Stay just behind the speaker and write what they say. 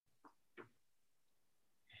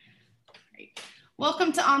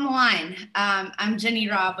Welcome to On the Line. I'm Jenny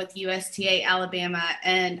Robb with USTA Alabama,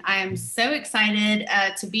 and I am so excited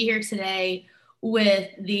to be here today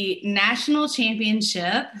with the national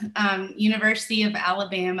championship University of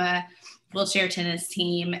Alabama wheelchair tennis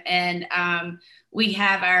team. And we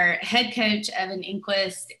have our head coach, Evan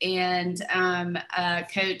Inquist, and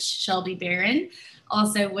coach Shelby Barron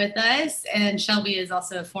also with us. And Shelby is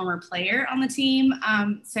also a former player on the team.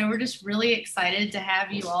 So we're just really excited to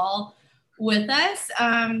have you all with us.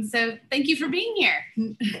 So thank you for being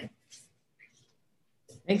here.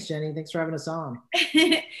 Thanks, Jenny. Thanks for having us on.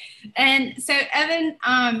 And so, Evan,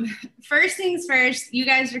 first things first, you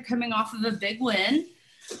guys are coming off of a big win.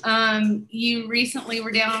 You recently were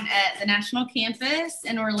down at the national campus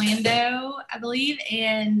in Orlando, I believe.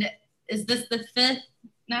 And is this the 5th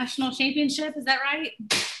national championship? Is that right?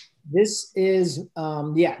 This is,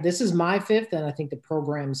 this is my 5th, and I think the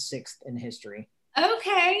program's 6th in history.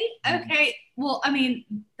 Okay. Well, I mean,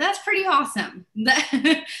 that's pretty awesome.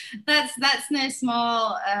 That's no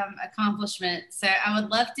small accomplishment. So I would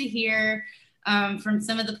love to hear from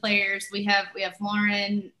some of the players. We have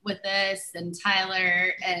Lauren with us, and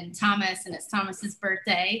Tyler and Thomas, and it's Thomas's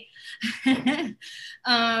birthday, and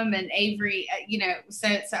Avery. So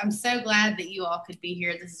I'm so glad that you all could be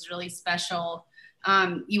here. This is really special.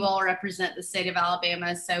 You all represent the state of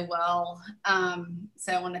Alabama so well.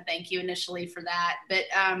 So I want to thank you initially for that. But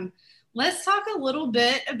let's talk a little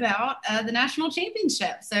bit about the national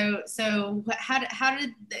championship. So how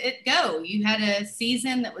did it go? You had a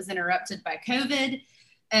season that was interrupted by COVID,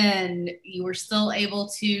 and you were still able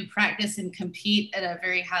to practice and compete at a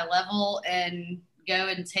very high level and go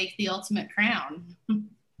and take the ultimate crown.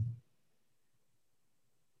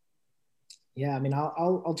 Yeah, I mean,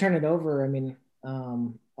 I'll turn it over. I mean,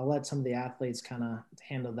 I'll let some of the athletes kind of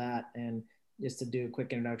handle that. And just to do a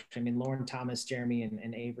quick introduction, I mean, Lauren, Thomas, Jeremy,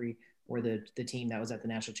 and Avery were the team that was at the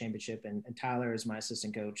national championship, and Tyler is my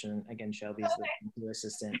assistant coach, and again, Shelby's the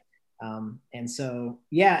assistant. And so,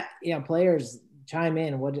 players chime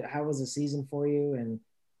in. How was the season for you, and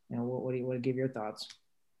what do you give your thoughts?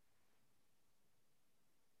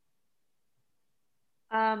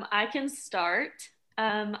 I can start.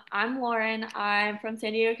 I'm Lauren. I'm from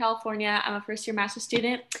San Diego, California. I'm a first-year master's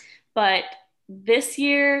student, but this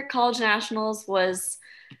year College Nationals was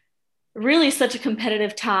really such a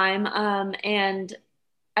competitive time, and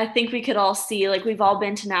I think we could all see, like, we've all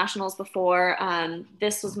been to nationals before.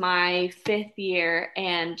 This was my 5th year,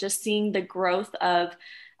 and just seeing the growth of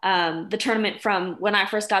the tournament from when I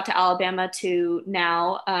first got to Alabama to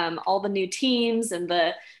now, all the new teams and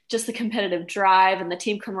just the competitive drive and the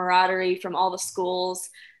team camaraderie from all the schools.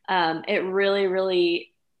 It really, really,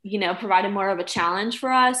 provided more of a challenge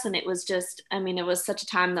for us. And it was it was such a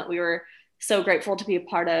time that we were so grateful to be a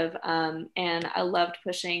part of. And I loved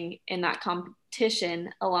pushing in that competition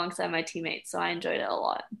alongside my teammates. So I enjoyed it a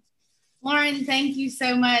lot. Lauren, thank you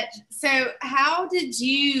so much. So how did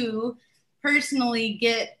you personally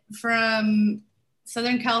get from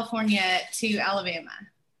Southern California to Alabama?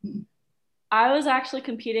 I was actually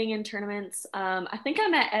competing in tournaments. I think I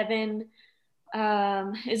met Evan.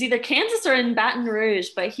 Is either Kansas or in Baton Rouge,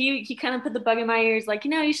 but he kind of put the bug in my ears, like,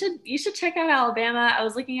 you should check out Alabama. I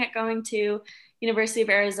was looking at going to University of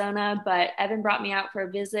Arizona, but Evan brought me out for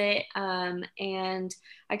a visit, and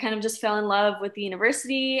I kind of just fell in love with the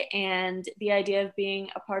university and the idea of being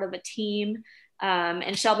a part of a team.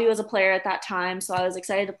 And Shelby was a player at that time, so I was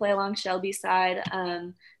excited to play along Shelby's side.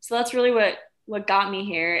 So that's really what got me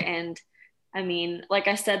here. And I mean, like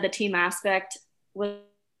I said, the team aspect was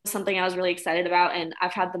something I was really excited about, and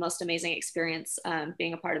I've had the most amazing experience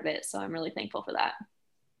being a part of it. So I'm really thankful for that.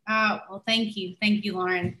 Oh, well, thank you. Thank you,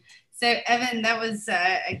 Lauren. So, Evan, that was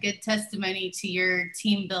a good testimony to your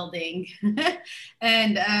team building.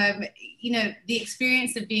 And, the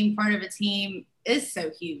experience of being part of a team is so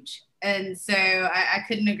huge. And so I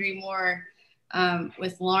couldn't agree more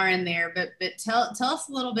with Lauren there. But tell us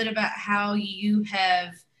a little bit about how you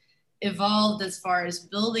have evolved as far as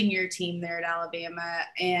building your team there at Alabama,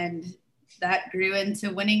 and that grew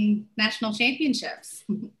into winning national championships.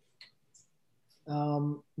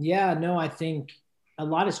 I think a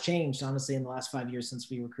lot has changed, honestly, in the last 5 years since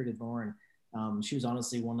we recruited Lauren. She was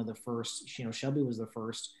honestly one of the first, Shelby was the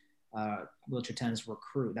first wheelchair tennis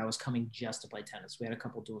recruit that was coming just to play tennis. We had a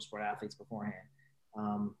couple dual sport athletes beforehand.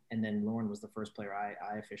 And then Lauren was the first player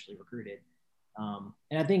I officially recruited.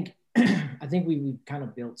 And I think we kind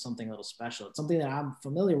of built something a little special. It's something that I'm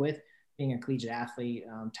familiar with, being a collegiate athlete.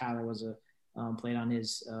 Tyler was played on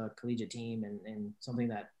his collegiate team, and something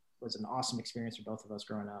that was an awesome experience for both of us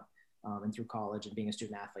growing up and through college and being a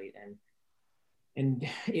student athlete. And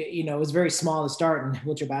it was very small to start, and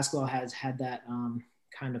wheelchair basketball has had that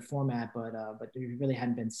kind of format, but it really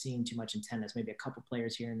hadn't been seen too much in tennis. Maybe a couple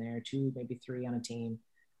players here and there, two, maybe three on a team.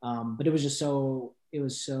 But it was so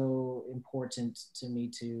important to me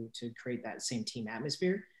to create that same team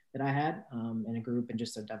atmosphere that I had in a group, and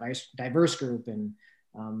just a diverse group, and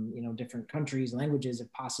different countries, languages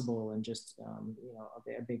if possible, and just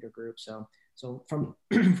a bigger group. So from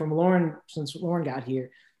from Lauren, since Lauren got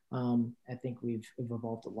here, I think we've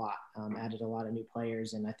evolved a lot, added a lot of new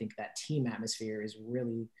players, and I think that team atmosphere is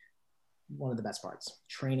really one of the best parts.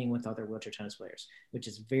 Training with other wheelchair tennis players, which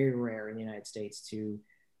is very rare in the United States, to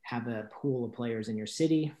have a pool of players in your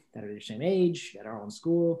city that are the same age, that are all in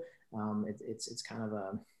school. It's kind of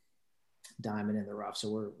a diamond in the rough. So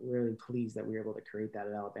we're really pleased that we were able to create that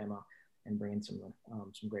at Alabama and bring in some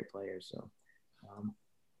great players. So,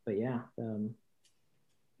 but yeah.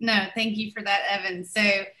 No, thank you for that, Evan. So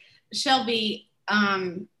Shelby,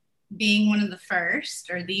 being one of the first,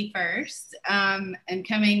 or the first, and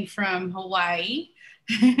coming from Hawaii,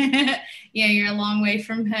 you're a long way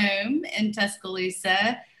from home in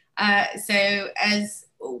Tuscaloosa. So as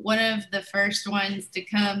one of the first ones to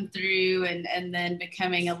come through, and then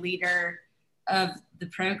becoming a leader of the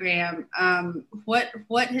program,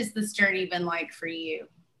 what has this journey been like for you?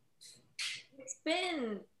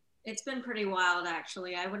 It's been pretty wild,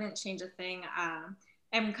 actually. I wouldn't change a thing.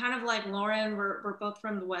 I'm kind of like Lauren. We're both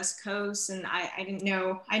from the West Coast, and I didn't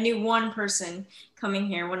know. I knew one person coming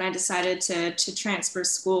here when I decided to transfer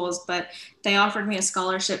schools, but they offered me a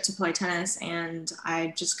scholarship to play tennis, and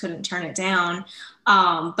I just couldn't turn it down.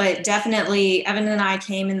 But definitely, Evan and I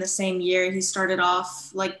came in the same year. He started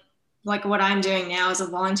off like what I'm doing now as a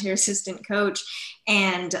volunteer assistant coach,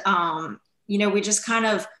 and we just kind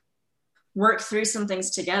of work through some things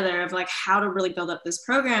together of like how to really build up this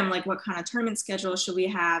program, like what kind of tournament schedule should we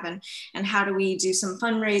have, and how do we do some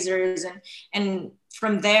fundraisers, and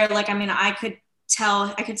from there, I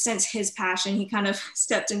could sense his passion. He kind of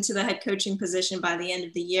stepped into the head coaching position by the end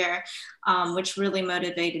of the year, which really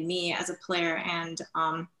motivated me as a player, and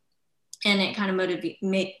it kind of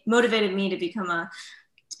motivated me to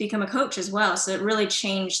become a coach as well. So it really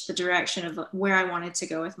changed the direction of where I wanted to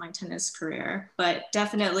go with my tennis career. But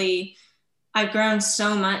definitely, I've grown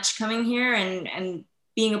so much coming here, and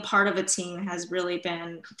being a part of a team has really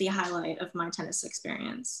been the highlight of my tennis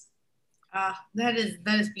experience. That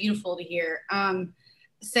is beautiful to hear.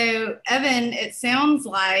 So Evan, it sounds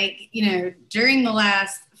like, during the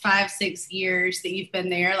last 5-6 years that you've been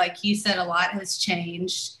there, like you said, a lot has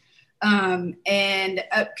changed. And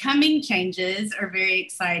upcoming changes are very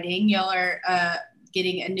exciting. Y'all are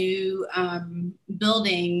getting a new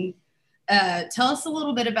building. Tell us a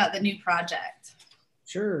little bit about the new project.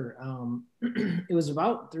 Sure. It was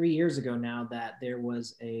about 3 years ago now that there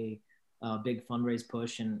was a big fundraise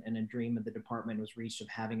push, and a dream of the department was reached of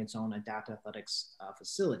having its own Adapt Athletics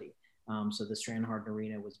facility. So the Strand Harden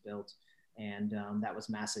Arena was built, and that was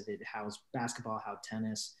massive. It housed basketball, housed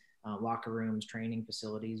tennis, locker rooms, training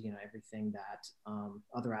facilities, everything that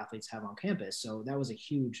other athletes have on campus. So that was a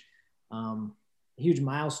huge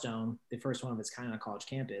milestone, the first one of its kind on a college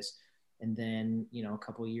campus. And then, a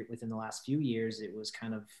couple of years, within the last few years, it was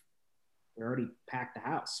kind of, we already packed the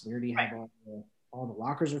house. We already have all the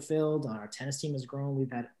lockers are filled. Our tennis team has grown.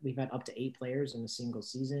 We've had up to 8 players in a single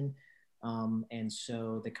season. And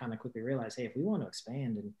so they kind of quickly realized, hey, if we want to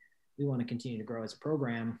expand and we want to continue to grow as a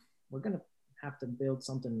program, we're going to have to build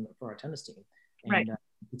something for our tennis team. And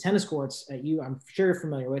the tennis courts I'm sure you're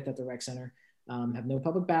familiar with, at the rec center, have no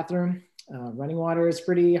public bathroom. Running water is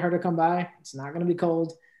pretty hard to come by. It's not going to be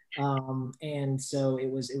cold. And so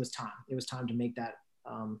it was time to make that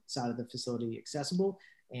side of the facility accessible.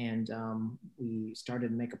 And we started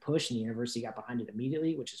to make a push, and the university got behind it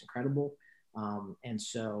immediately, which is incredible. And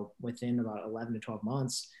so within about 11 to 12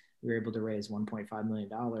 months, we were able to raise $1.5 million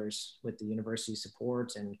with the university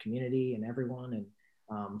support and community and everyone.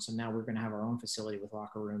 And so now we're going to have our own facility with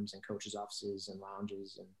locker rooms and coaches' offices and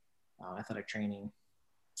lounges and athletic training.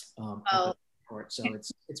 So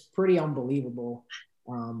it's pretty unbelievable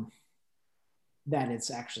that it's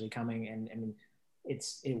actually coming. And I mean,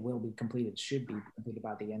 it will be completed, should be completed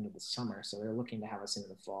by the end of the summer. So they're looking to have us in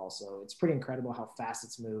the fall. So it's pretty incredible how fast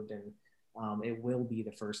it's moved. And it will be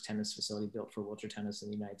the first tennis facility built for wheelchair tennis in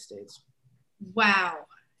the United States. Wow.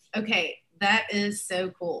 Okay. That is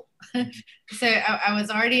so cool. So I was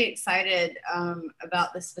already excited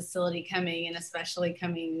about this facility coming, and especially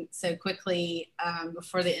coming so quickly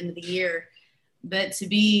before the end of the year. But to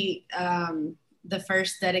be the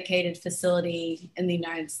first dedicated facility in the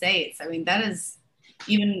United States, I mean, that is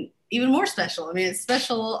even more special. I mean, it's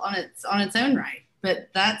special on its own right. but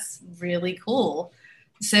that's really cool.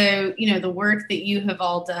 So, the work that you have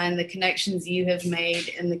all done, the connections you have made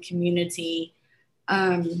in the community,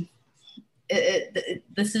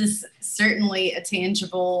 this is certainly a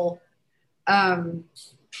tangible part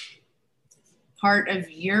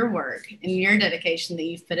of your work and your dedication that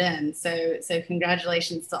you've put in. So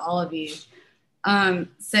congratulations to all of you.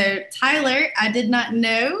 So Tyler, I did not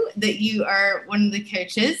know that you are one of the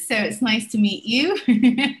coaches, so it's nice to meet you.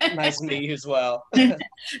 Nice to meet you as well.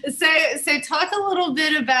 So talk a little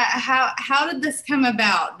bit about how did this come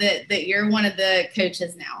about that you're one of the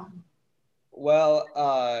coaches now? Well,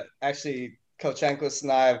 actually, Coach Enquist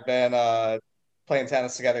and I have been playing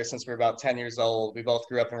tennis together since we were about 10 years old. We both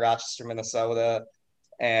grew up in Rochester, Minnesota,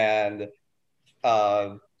 and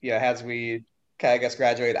as we I guess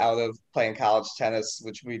graduated out of playing college tennis,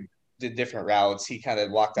 which we did different routes. He kind of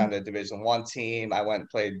walked on to a Division I team. I went and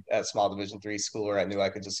played at a small Division III school where I knew I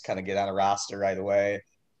could just kind of get on a roster right away.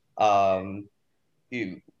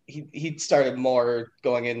 He started more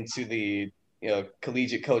going into the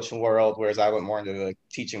collegiate coaching world, whereas I went more into the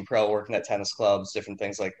teaching pro, working at tennis clubs, different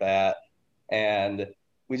things like that. And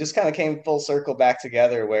we just kind of came full circle back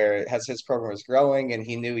together where as his program was growing and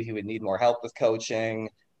he knew he would need more help with coaching.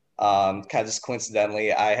 Kind of just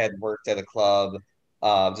coincidentally, I had worked at a club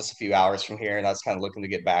just a few hours from here, and I was kind of looking to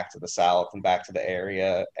get back to the South and back to the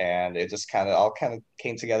area, and it just all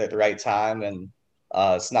came together at the right time. And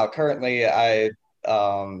so now currently I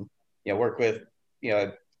work with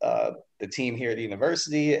the team here at the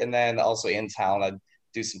university, and then also in town I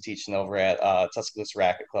do some teaching over at Tuscaloosa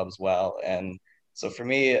Racket Club as well. And so for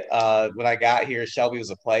me, when I got here, Shelby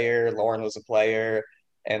was a player, Lauren was a player.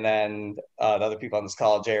 And then the other people on this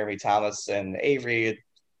call, Jeremy, Thomas, and Avery,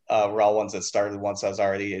 were all ones that started once I was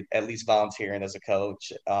already at least volunteering as a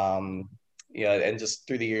coach. And just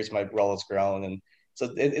through the years, my role has grown. And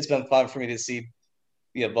so it's been fun for me to see,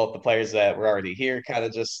 both the players that were already here kind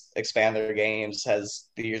of just expand their games as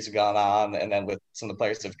the years have gone on. And then with some of the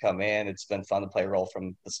players that have come in, it's been fun to play a role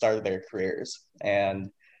from the start of their careers.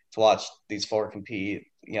 And to watch these four compete,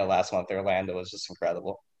 last month at Orlando was just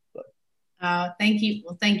incredible. Thank you.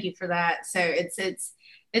 Well, thank you for that. So it's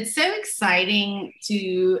so exciting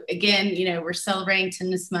to, again, we're celebrating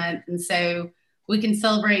Tennis Month. And so we can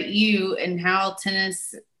celebrate you and how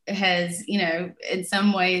tennis has, in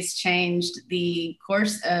some ways changed the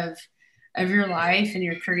course of your life and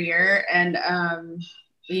your career. And,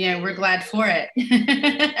 we're glad for it.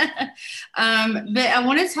 But I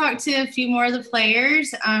want to talk to a few more of the players.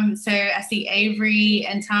 So I see Avery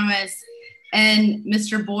and Thomas. And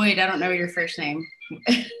Mr. Boyd, I don't know your first name.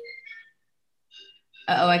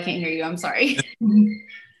 I can't hear you. I'm sorry.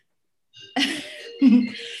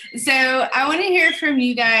 So I want to hear from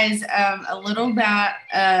you guys a little about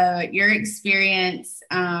your experience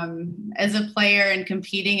as a player and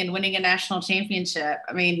competing and winning a national championship.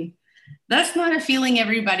 I mean, that's not a feeling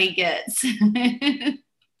everybody gets.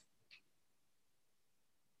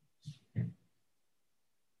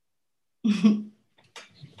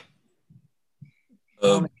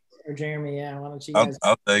 Or Jeremy, yeah. Why don't you guys?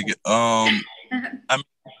 I'll take it. I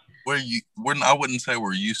wouldn't say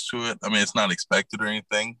we're used to it. I mean, it's not expected or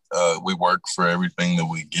anything. We work for everything that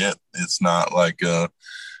we get. It's not like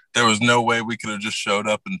there was no way we could have just showed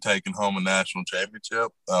up and taken home a national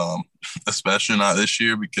championship, especially not this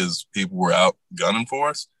year because people were out gunning for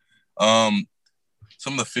us. Some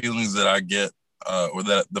of the feelings that I get, or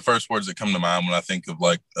that the first words that come to mind when I think of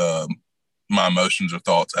my emotions or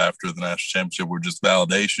thoughts after the national championship were just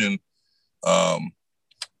validation,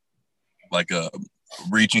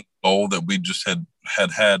 reaching a goal that we just had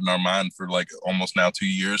in our mind for almost now 2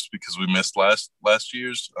 years because we missed last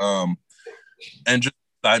year's, and just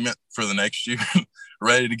excitement for the next year,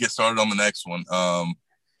 ready to get started on the next one.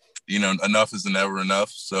 Enough is never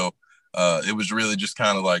enough. So it was really just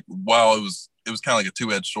kind of wow, it was kind of like a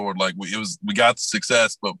two-edged sword. We got the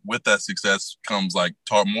success, but with that success comes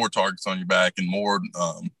more targets on your back and more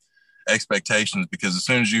expectations, because as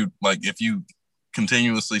soon as you if you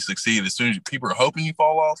continuously succeed, as soon as people are hoping you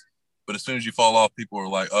fall off, but as soon as you fall off, people are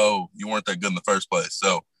like, oh, you weren't that good in the first place.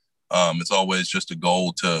 So it's always just a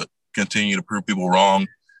goal to continue to prove people wrong,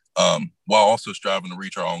 while also striving to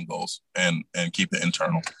reach our own goals and keep it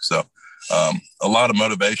internal. So a lot of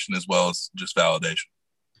motivation as well as just validation.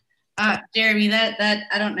 Jeremy, that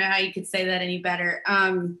I don't know how you could say that any better.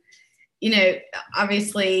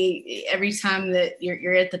 Obviously every time that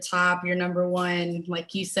you're at the top, you're number one,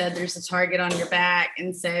 like you said, there's a target on your back.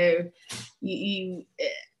 And so you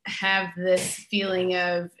have this feeling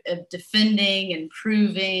of defending and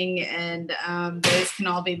proving, and those can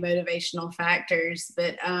all be motivational factors.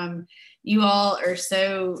 But, you all are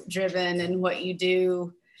so driven in what you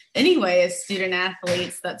do anyway as student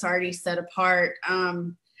athletes. That's already set apart.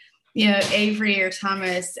 Avery or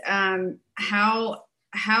Thomas, how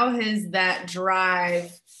has that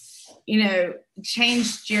drive,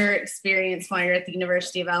 changed your experience while you're at the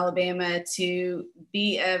University of Alabama to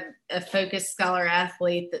be a focused scholar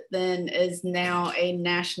athlete that then is now a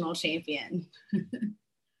national champion?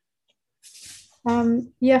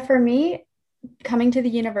 For me, coming to the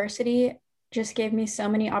university just gave me so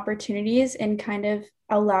many opportunities and kind of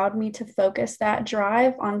allowed me to focus that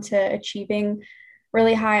drive onto achieving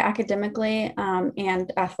really high academically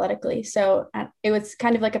and athletically. So it was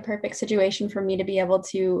kind of like a perfect situation for me to be able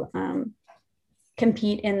to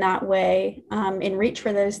compete in that way and reach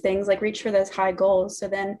for those things, like reach for those high goals. So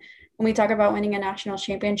then when we talk about winning a national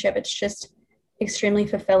championship, it's just extremely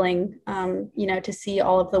fulfilling, to see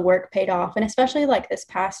all of the work paid off. And especially like this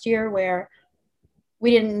past year where we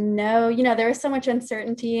didn't know, there was so much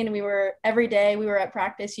uncertainty, and every day we were at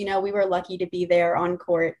practice, we were lucky to be there on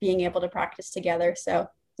court, being able to practice together. So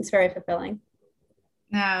it's very fulfilling.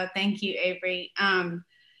 No, thank you, Avery.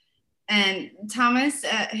 And Thomas,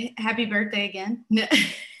 happy birthday again.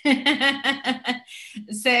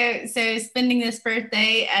 So spending this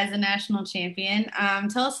birthday as a national champion,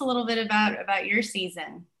 tell us a little bit about your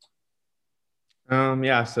season.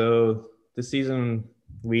 So this season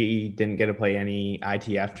we didn't get to play any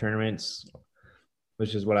ITF tournaments,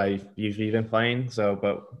 which is what I've usually been playing.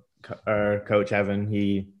 But our coach Evan,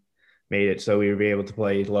 he made it so we would be able to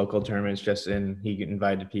play local tournaments he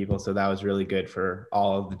invited people. So that was really good for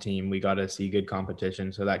all of the team. We got to see good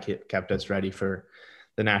competition. So that kept us ready for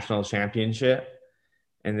the national championship.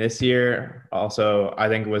 And this year also, I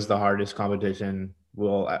think, was the hardest competition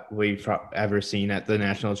we've ever seen at the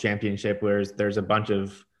national championship, where there's a bunch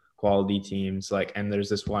of quality teams, and there's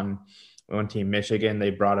this one team, Michigan,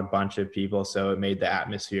 they brought a bunch of people. So it made the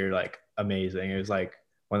atmosphere amazing. It was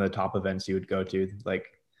one of the top events you would go to,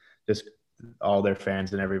 just all their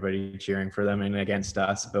fans and everybody cheering for them and against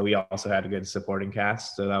us. But we also had a good supporting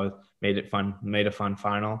cast. So that made it fun, made a fun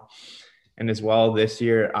final. And as well, this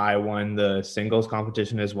year I won the singles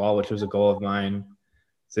competition as well, which was a goal of mine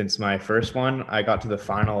since my first one. I got to the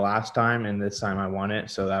final last time, and this time I won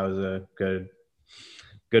it. So that was a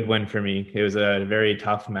good win for me. It was a very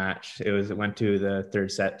tough match. It went to the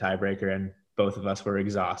third set tiebreaker, and both of us were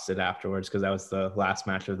exhausted afterwards because that was the last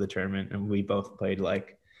match of the tournament, and we both played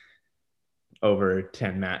over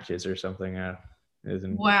 10 matches or something.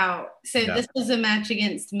 Wow. So yeah. This was a match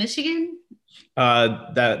against Michigan?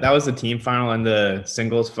 That was the team final, and the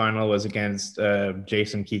singles final was against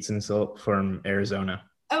Jason Keatson from Arizona.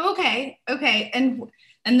 Oh, okay.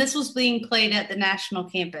 And this was being played at the national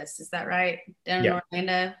campus, is that right? Down in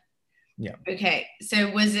Orlando? Yeah. Okay.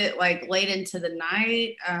 So was it late into the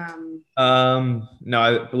night? No,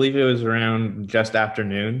 I believe it was around just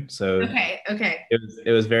afternoon. So okay.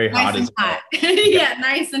 It was very nice hot and as well. hot. Yeah,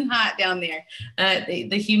 nice and hot down there.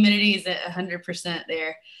 The humidity is at 100%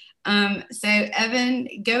 there. So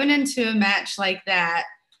Evan, going into a match like that,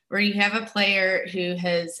 where you have a player who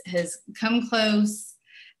has come close,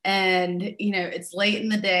 and it's late in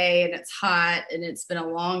the day and it's hot and it's been a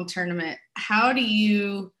long tournament, how do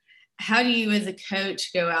you as a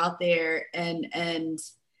coach go out there and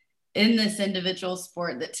in this individual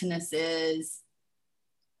sport that tennis is,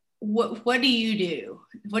 what do you do?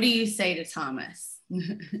 What do you say to Thomas?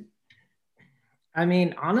 I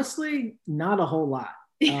mean, honestly, not a whole lot.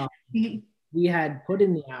 We had put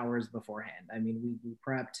in the hours beforehand. I mean, we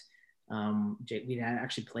prepped. We had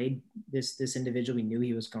actually played this individual. We knew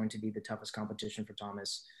he was going to be the toughest competition for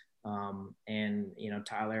Thomas. And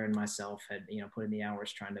Tyler and myself had put in the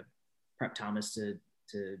hours trying to prep Thomas to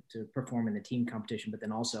perform in the team competition, but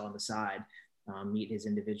then also on the side meet his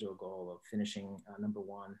individual goal of finishing number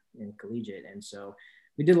one in collegiate. And so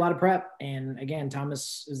we did a lot of prep. And again,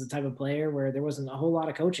 Thomas is the type of player where there wasn't a whole lot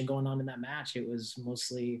of coaching going on in that match. It was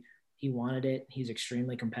mostly he wanted it. He's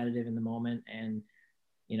extremely competitive in the moment, and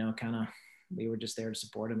we were just there to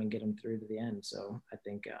support him and get him through to the end. So I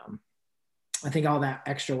think all that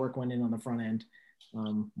extra work went in on the front end.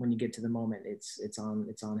 When you get to the moment, it's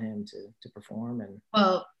on him to perform. And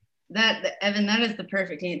well, Evan, that is the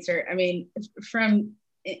perfect answer. I mean, from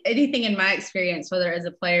anything in my experience, whether as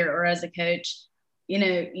a player or as a coach,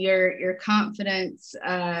 your confidence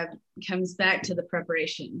comes back to the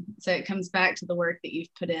preparation. So it comes back to the work that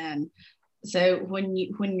you've put in. So when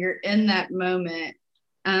you're in that moment,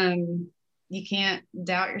 you can't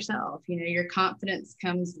doubt yourself. Your confidence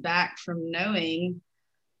comes back from knowing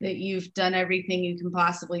that you've done everything you can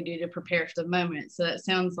possibly do to prepare for the moment. So that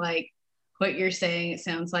sounds like what you're saying. It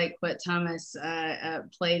sounds like what Thomas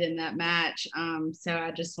played in that match. So I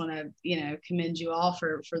just want to, commend you all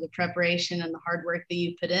for the preparation and the hard work that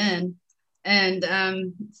you put in. And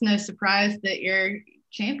it's no surprise that you're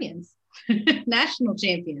champions, national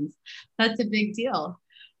champions. That's a big deal.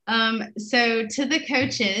 So to the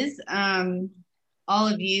coaches, all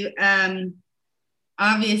of you,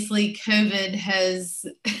 obviously COVID has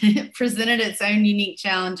presented its own unique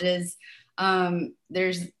challenges.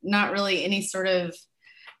 There's not really any sort of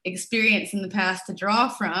experience in the past to draw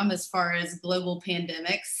from as far as global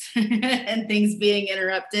pandemics and things being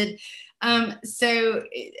interrupted. So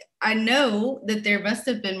I know that there must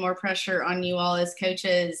have been more pressure on you all as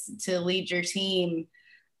coaches to lead your team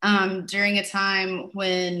during a time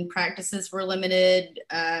when practices were limited,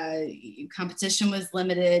 competition was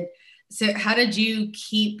limited. So how did you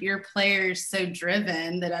keep your players so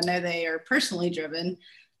driven that I know they are personally driven,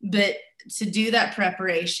 but to do that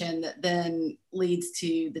preparation that then leads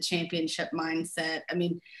to the championship mindset? I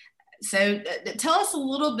mean, so tell us a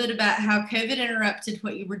little bit about how COVID interrupted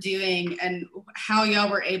what you were doing and how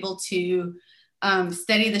y'all were able to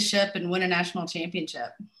steady the ship and win a national championship.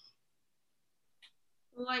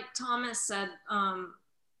 Like Thomas said,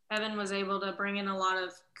 Evan was able to bring in a lot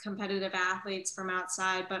of competitive athletes from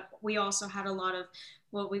outside, but we also had a lot of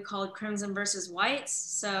what we called crimson versus whites.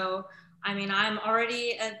 So, I mean, I'm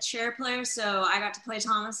already a chair player, so I got to play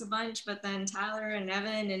Thomas a bunch, but then Tyler and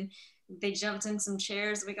Evan, and they jumped in some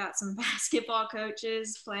chairs. We got some basketball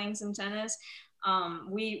coaches playing some tennis.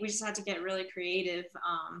 We just had to get really creative.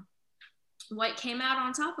 White came out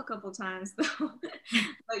on top a couple times though.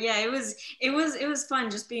 But yeah, it was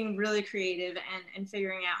fun just being really creative and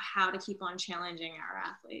figuring out how to keep on challenging our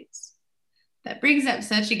athletes. That brings up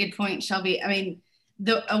such a good point, Shelby. I mean,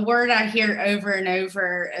 a word I hear over and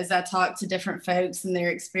over as I talk to different folks and their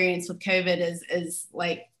experience with COVID is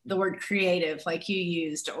like the word creative, like you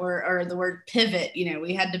used, or the word pivot.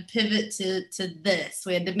 We had to pivot to this.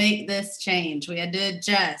 We had to make this change. We had to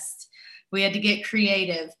adjust. We had to get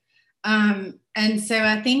creative. And so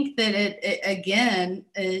I think that it again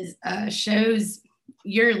shows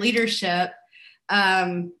your leadership,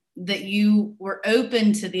 that you were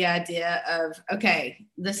open to the idea of, okay,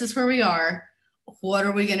 this is where we are. What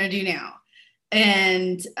are we going to do now?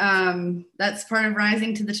 And that's part of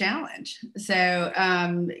rising to the challenge. So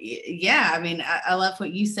yeah, I mean, I love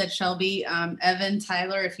what you said, Shelby. Evan,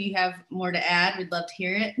 Tyler, if you have more to add, we'd love to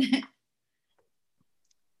hear it.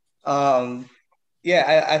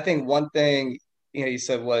 Yeah, I think one thing, you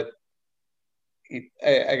said what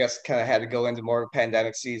I guess kind of had to go into more of a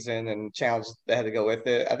pandemic season and challenge that had to go with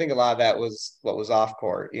it. I think a lot of that was what was off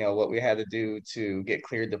court, what we had to do to get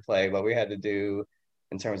cleared to play, what we had to do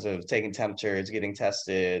in terms of taking temperatures, getting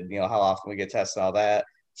tested, how often we get tested, all that.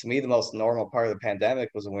 To me, the most normal part of the pandemic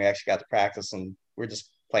was when we actually got to practice and we're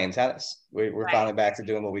just playing tennis. We're Right. finally back to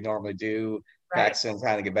doing what we normally do, practicing,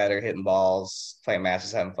 trying to get better, hitting balls, playing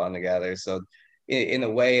matches, having fun together. So in a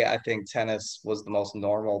way, I think tennis was the most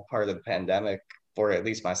normal part of the pandemic for at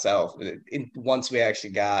least myself. Once we actually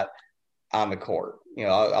got on the court,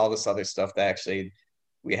 all this other stuff that actually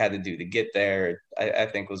we had to do to get there, I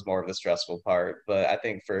think was more of the stressful part. But I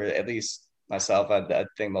think for at least myself, I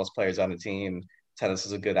think most players on the team, tennis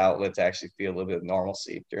is a good outlet to actually feel a little bit of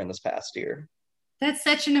normalcy during this past year. That's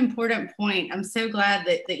such an important point. I'm so glad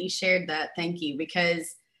that you shared that. Thank you,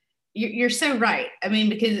 because you're so right. I mean,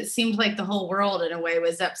 because it seemed like the whole world in a way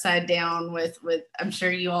was upside down with I'm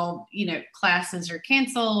sure you all, classes are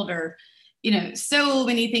canceled or, so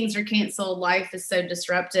many things are canceled. Life is so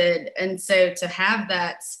disrupted. And so to have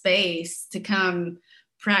that space to come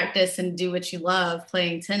practice and do what you love,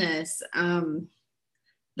 playing tennis,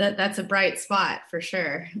 that's a bright spot for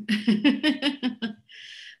sure.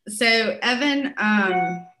 So Evan,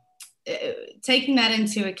 taking that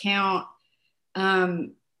into account,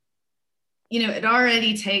 it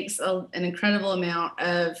already takes an incredible amount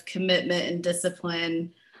of commitment and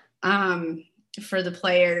discipline for the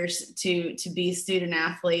players to be student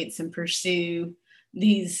athletes and pursue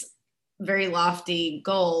these very lofty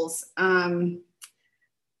goals.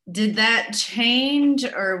 Did that change,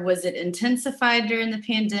 or was it intensified during the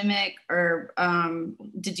pandemic, or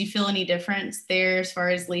did you feel any difference there as far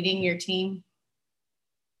as leading your team?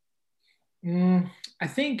 I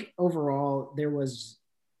think overall there was,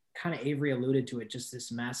 kind of Avery alluded to it, just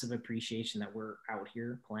this massive appreciation that we're out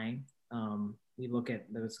here playing. We look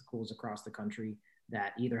at those schools across the country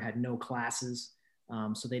that either had no classes,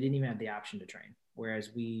 so they didn't even have the option to train. Whereas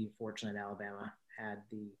we, fortunately in Alabama, had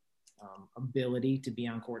the ability to be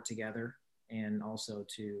on court together and also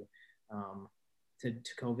to to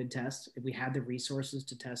COVID test. If we had the resources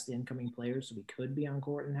to test the incoming players, so we could be on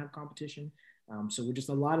court and have competition. So we're just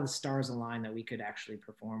a lot of the stars aligned that we could actually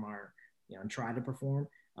perform and try to perform.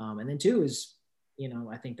 And then two is,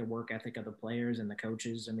 I think the work ethic of the players and the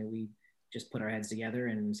coaches. I mean, we just put our heads together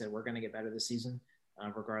and said, we're going to get better this season,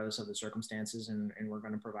 regardless of the circumstances. And we're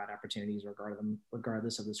going to provide opportunities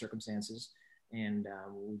regardless of the circumstances. And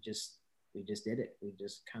we just did it. We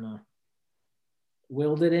just kind of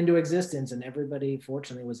willed it into existence, and everybody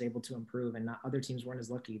fortunately was able to improve, and other teams weren't as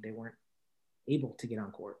lucky. They weren't able to get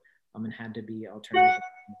on court and had to be alternative,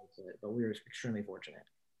 but we were extremely fortunate.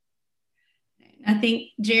 I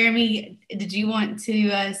think, Jeremy, did you want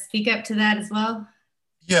to speak up to that as well?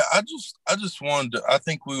 Yeah, I just wanted to, I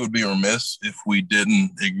think we would be remiss if we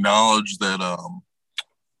didn't acknowledge that,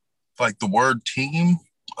 like the word team,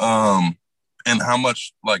 and how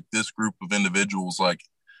much like this group of individuals, like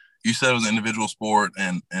you said, it was an individual sport,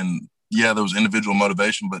 and yeah, there was individual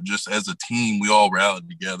motivation, but just as a team, we all rallied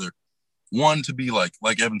together. One, to be like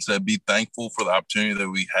Evan said, be thankful for the opportunity that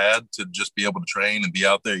we had to just be able to train and be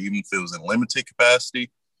out there, even if it was in limited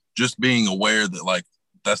capacity. Just being aware that like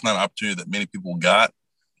that's not an opportunity that many people got,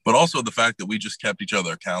 but also the fact that we just kept each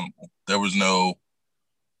other accountable. There were no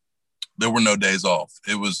days off.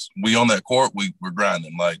 It was, we on that court, we were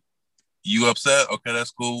grinding. Like, you upset? Okay,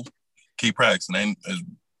 that's cool. Keep practicing.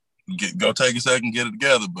 Go take a second, get it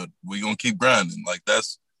together, but we're gonna keep grinding. Like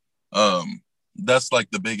that's like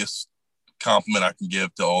the biggest compliment I can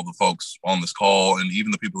give to all the folks on this call, and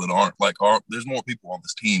even the people that aren't. Like, there's more people on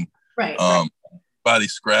this team. Right. Everybody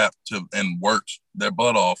scrapped and worked their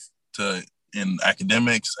butt off in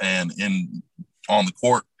academics and on the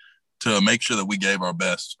court to make sure that we gave our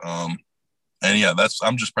best. And yeah,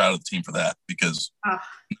 I'm just proud of the team for that, because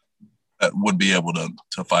that would be able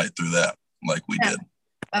to fight through that like we did.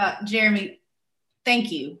 Jeremy,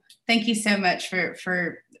 thank you so much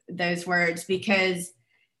for those words, because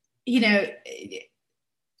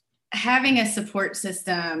having a support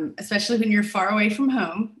system, especially when you're far away from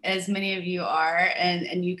home, as many of you are,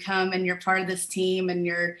 and you come and you're part of this team, and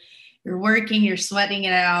you're working, you're sweating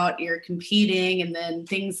it out, you're competing, and then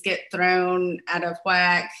things get thrown out of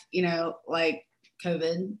whack, like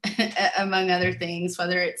COVID, among other things,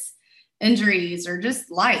 whether it's injuries or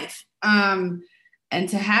just life. And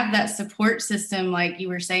to have that support system, like you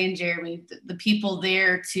were saying, Jeremy, the people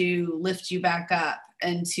there to lift you back up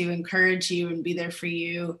and to encourage you and be there for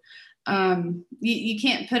you, you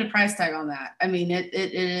can't put a price tag on that. I mean, it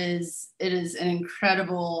is an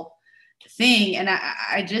incredible thing. And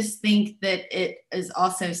I just think that it is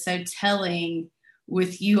also so telling,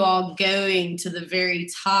 with you all going to the very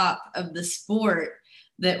top of the sport,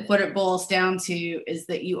 that what it boils down to is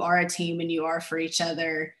that you are a team and you are for each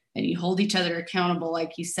other, and you hold each other accountable,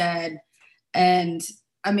 like you said. And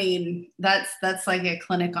I mean, that's like a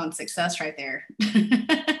clinic on success right there.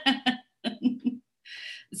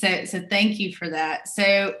 So thank you for that.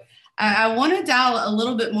 So I want to dial a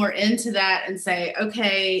little bit more into that and say,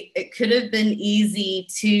 okay, it could have been easy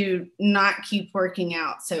to not keep working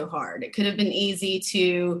out so hard. It could have been easy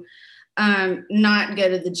to not go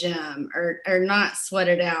to the gym or not sweat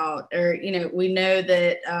it out. Or, we know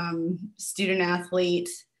that student athlete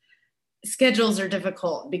schedules are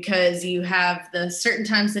difficult, because you have the certain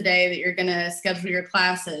times a day that you're going to schedule your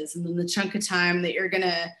classes, and then the chunk of time that you're going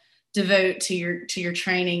to devote to your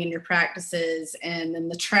training and your practices, and then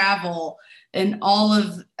the travel and all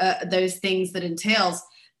of those things that entails.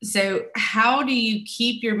 So how do you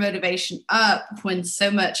keep your motivation up when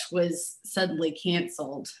so much was suddenly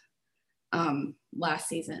canceled last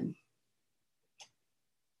season?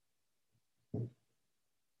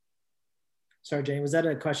 Sorry, Jane, was that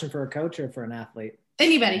a question for a coach or for an athlete?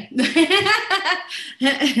 Anybody.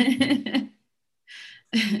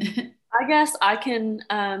 I guess I can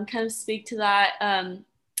kind of speak to that.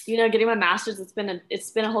 Getting my master's, it's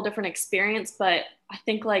been a whole different experience, but I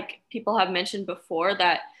think, like people have mentioned before,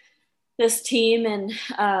 that this team and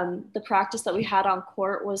the practice that we had on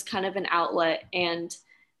court was kind of an outlet. And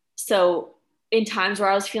so in times where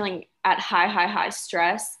I was feeling at high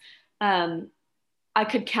stress, I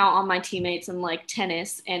could count on my teammates in like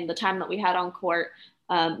tennis and the time that we had on court,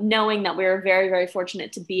 knowing that we were very, very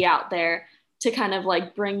fortunate to be out there to kind of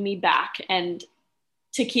like bring me back and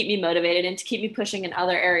to keep me motivated and to keep me pushing in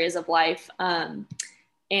other areas of life.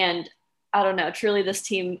 And I don't know, truly this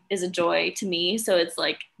team is a joy to me. So it's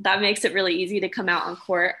like, that makes it really easy to come out on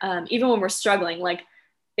court. Even when we're struggling, like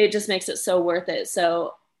it just makes it so worth it.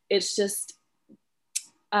 So it's just,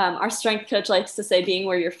 our strength coach likes to say, being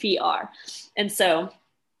where your feet are. And so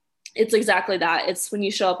it's exactly that. It's when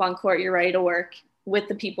you show up on court, you're ready to work with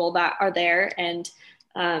the people that are there, and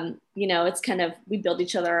It's kind of, we build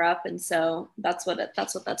each other up. And so that's what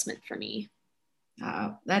that's meant for me.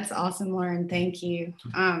 Oh, that's awesome, Lauren. Thank you.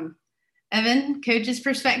 Evan, coach's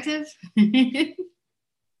perspective.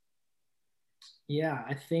 Yeah,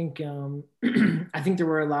 I think there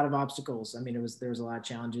were a lot of obstacles. I mean, there was a lot of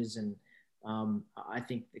challenges, and I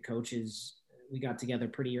think the coaches, we got together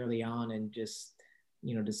pretty early on and just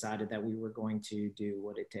decided that we were going to do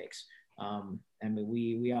what it takes. I mean,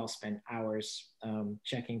 we all spent hours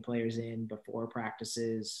checking players in before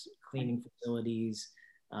practices, cleaning facilities.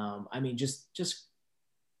 I mean, just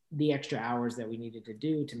the extra hours that we needed to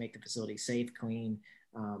do to make the facility safe, clean,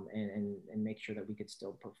 and make sure that we could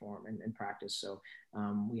still perform and practice. So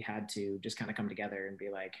we had to just kind of come together and be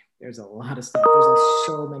like, there's a lot of stuff. There's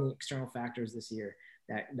so many external factors this year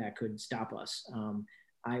that could stop us.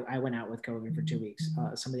 I went out with COVID for 2 weeks.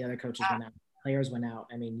 Some of the other coaches went out, players went out.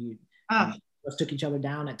 I mean, us took each other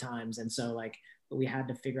down at times. And so but we had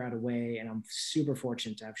to figure out a way, and I'm super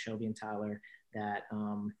fortunate to have Shelby and Tyler that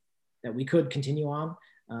we could continue on,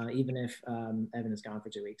 even if Evan is gone for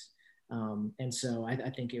 2 weeks. And so I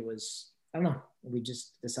think it was, I don't know, we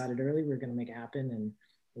just decided early we were going to make it happen. And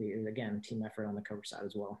we, again, team effort on the coach side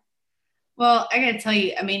as well. Well, I got to tell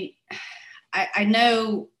you, I mean, I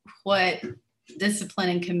know what discipline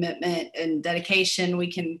and commitment and dedication,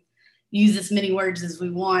 we can use as many words as we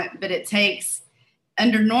want, but it takes,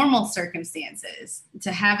 under normal circumstances,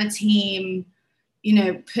 to have a team,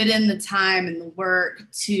 put in the time and the work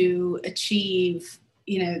to achieve,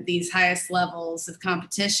 these highest levels of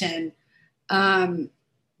competition.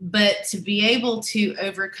 But to be able to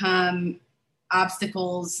overcome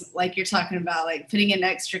obstacles like you're talking about, like putting in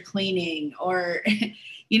extra cleaning or,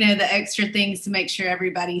 the extra things to make sure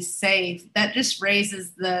everybody's safe, that just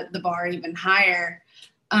raises the bar even higher.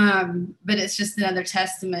 But it's just another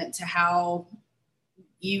testament to how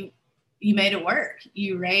you made it work.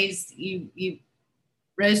 You rose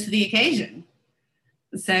to the occasion.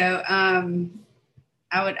 So I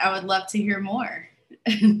would love to hear more.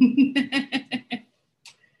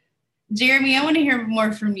 Jeremy, I want to hear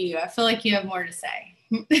more from you. I feel like you have more to say.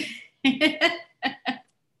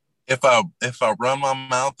 If I run my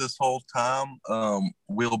mouth this whole time,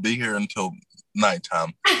 we'll be here until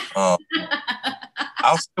nighttime. I'll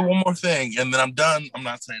say one more thing, and then I'm done. I'm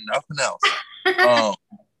not saying nothing else.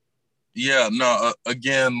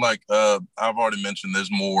 Again, like I've already mentioned,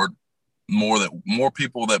 there's more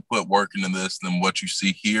people that put work into this than what you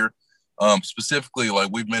see here. Specifically,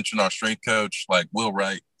 like we've mentioned, our strength coach, like Will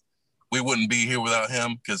Wright, we wouldn't be here without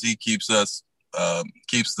him because he keeps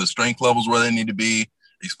the strength levels where they need to be,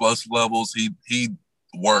 explosive levels. He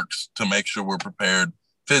works to make sure we're prepared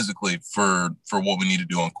physically for what we need to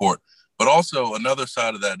do on court. But also another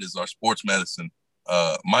side of that is our sports medicine.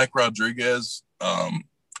 Mike Rodriguez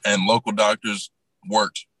and local doctors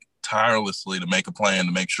worked tirelessly to make a plan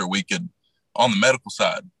to make sure we could, on the medical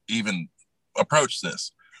side, even approach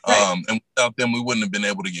this. Right. And without them, we wouldn't have been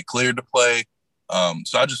able to get cleared to play.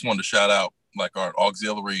 So I just wanted to shout out like our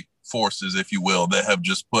auxiliary forces, if you will, that have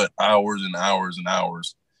just put hours and hours and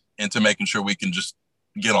hours into making sure we can just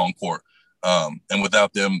get on court. And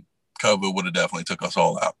without them, COVID would have definitely took us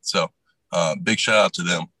all out. So big shout out to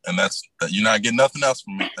them. And you're not getting nothing else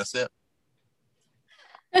from me. That's it.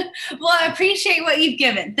 Well, I appreciate what you've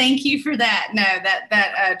given. Thank you for that. No,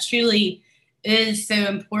 that truly is so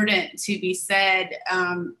important to be said,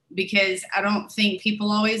 because I don't think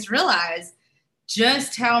people always realize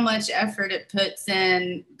just how much effort it puts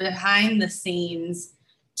in behind the scenes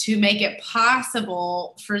to make it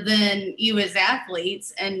possible for then you as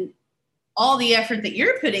athletes, and all the effort that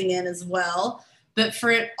you're putting in as well, but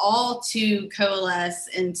for it all to coalesce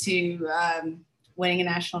into winning a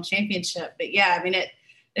national championship. But yeah, I mean,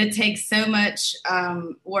 it takes so much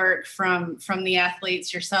work from the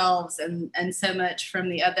athletes yourselves and so much from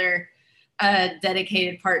the other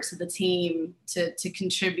dedicated parts of the team to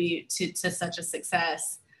contribute to such a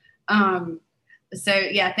success. So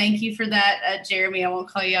yeah, thank you for that, Jeremy. I won't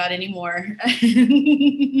call you out anymore.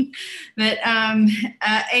 But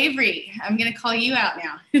Avery, I'm going to call you out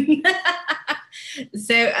now.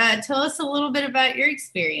 So tell us a little bit about your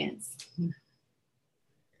experience.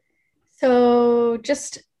 So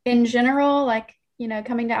just in general, like,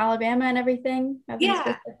 coming to Alabama and everything.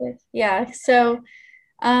 Yeah. Yeah. So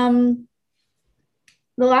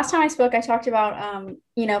the last time I spoke, I talked about,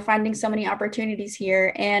 finding so many opportunities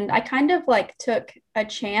here. And I kind of like took a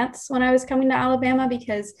chance when I was coming to Alabama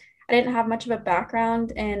because I didn't have much of a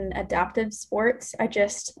background in adaptive sports. I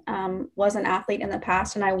just was an athlete in the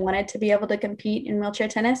past, and I wanted to be able to compete in wheelchair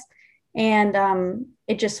tennis. And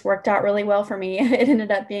it just worked out really well for me. It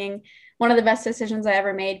ended up being one of the best decisions I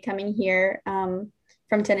ever made coming here.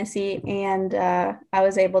 from Tennessee, and I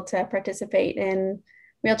was able to participate in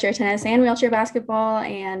wheelchair tennis and wheelchair basketball,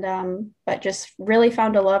 and but just really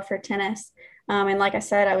found a love for tennis. And like I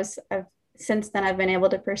said, since then I've been able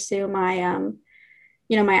to pursue my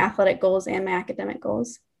my athletic goals and my academic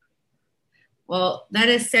goals. Well, that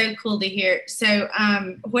is so cool to hear. So,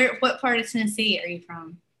 what part of Tennessee are you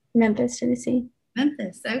from? Memphis, Tennessee.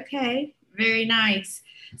 Memphis. Okay. Very nice.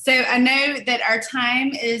 So I know that our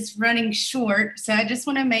time is running short. So I just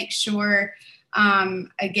want to make sure,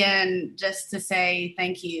 again, just to say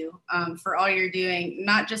thank you for all you're doing,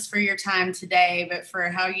 not just for your time today, but for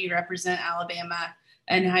how you represent Alabama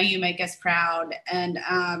and how you make us proud. And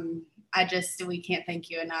we can't thank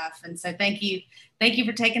you enough. And so thank you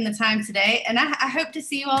for taking the time today. And I hope to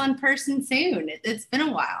see you all in person soon. It's been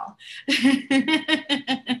a while.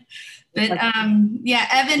 But yeah,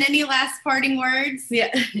 Evan, any last parting words?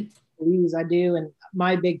 Yeah. Please, I do. And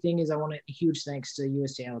my big thing is I want a huge thanks to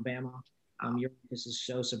UST Alabama. Your office is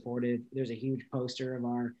so supportive. There's a huge poster of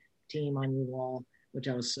our team on your wall, which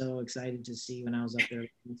I was so excited to see when I was up there.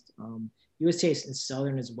 UST is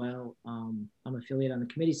Southern as well. I'm affiliated on the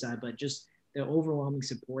committee side, but just the overwhelming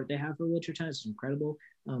support they have for wheelchair tennis is incredible.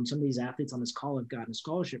 Some of these athletes on this call have gotten a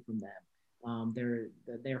scholarship from them.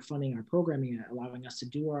 They're funding our programming, allowing us to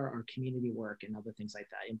do our community work and other things like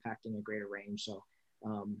that, impacting a greater range. So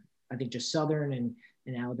I think just Southern and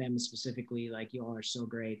Alabama specifically, like you all are so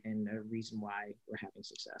great and a reason why we're having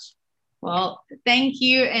success. Well, thank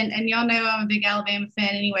you, and y'all know I'm a big Alabama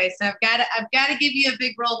fan anyway, so I've got to give you a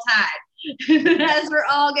big Roll Tide. As we're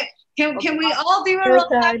all good. Can we all do a Roll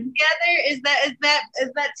Tide together? Is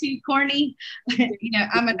that too corny?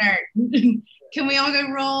 I'm a nerd. Can we all go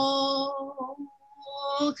roll?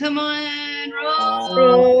 Come on,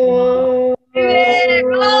 roll.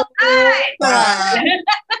 Roll Tide.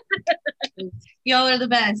 Y'all are the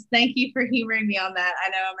best. Thank you for humoring me on that. I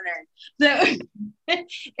know I'm a nerd. So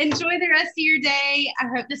enjoy the rest of your day. I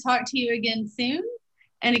hope to talk to you again soon.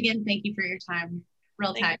 And again, thank you for your time.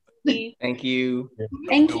 Roll Tide. Thank you.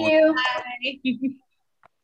 Thank you. Bye.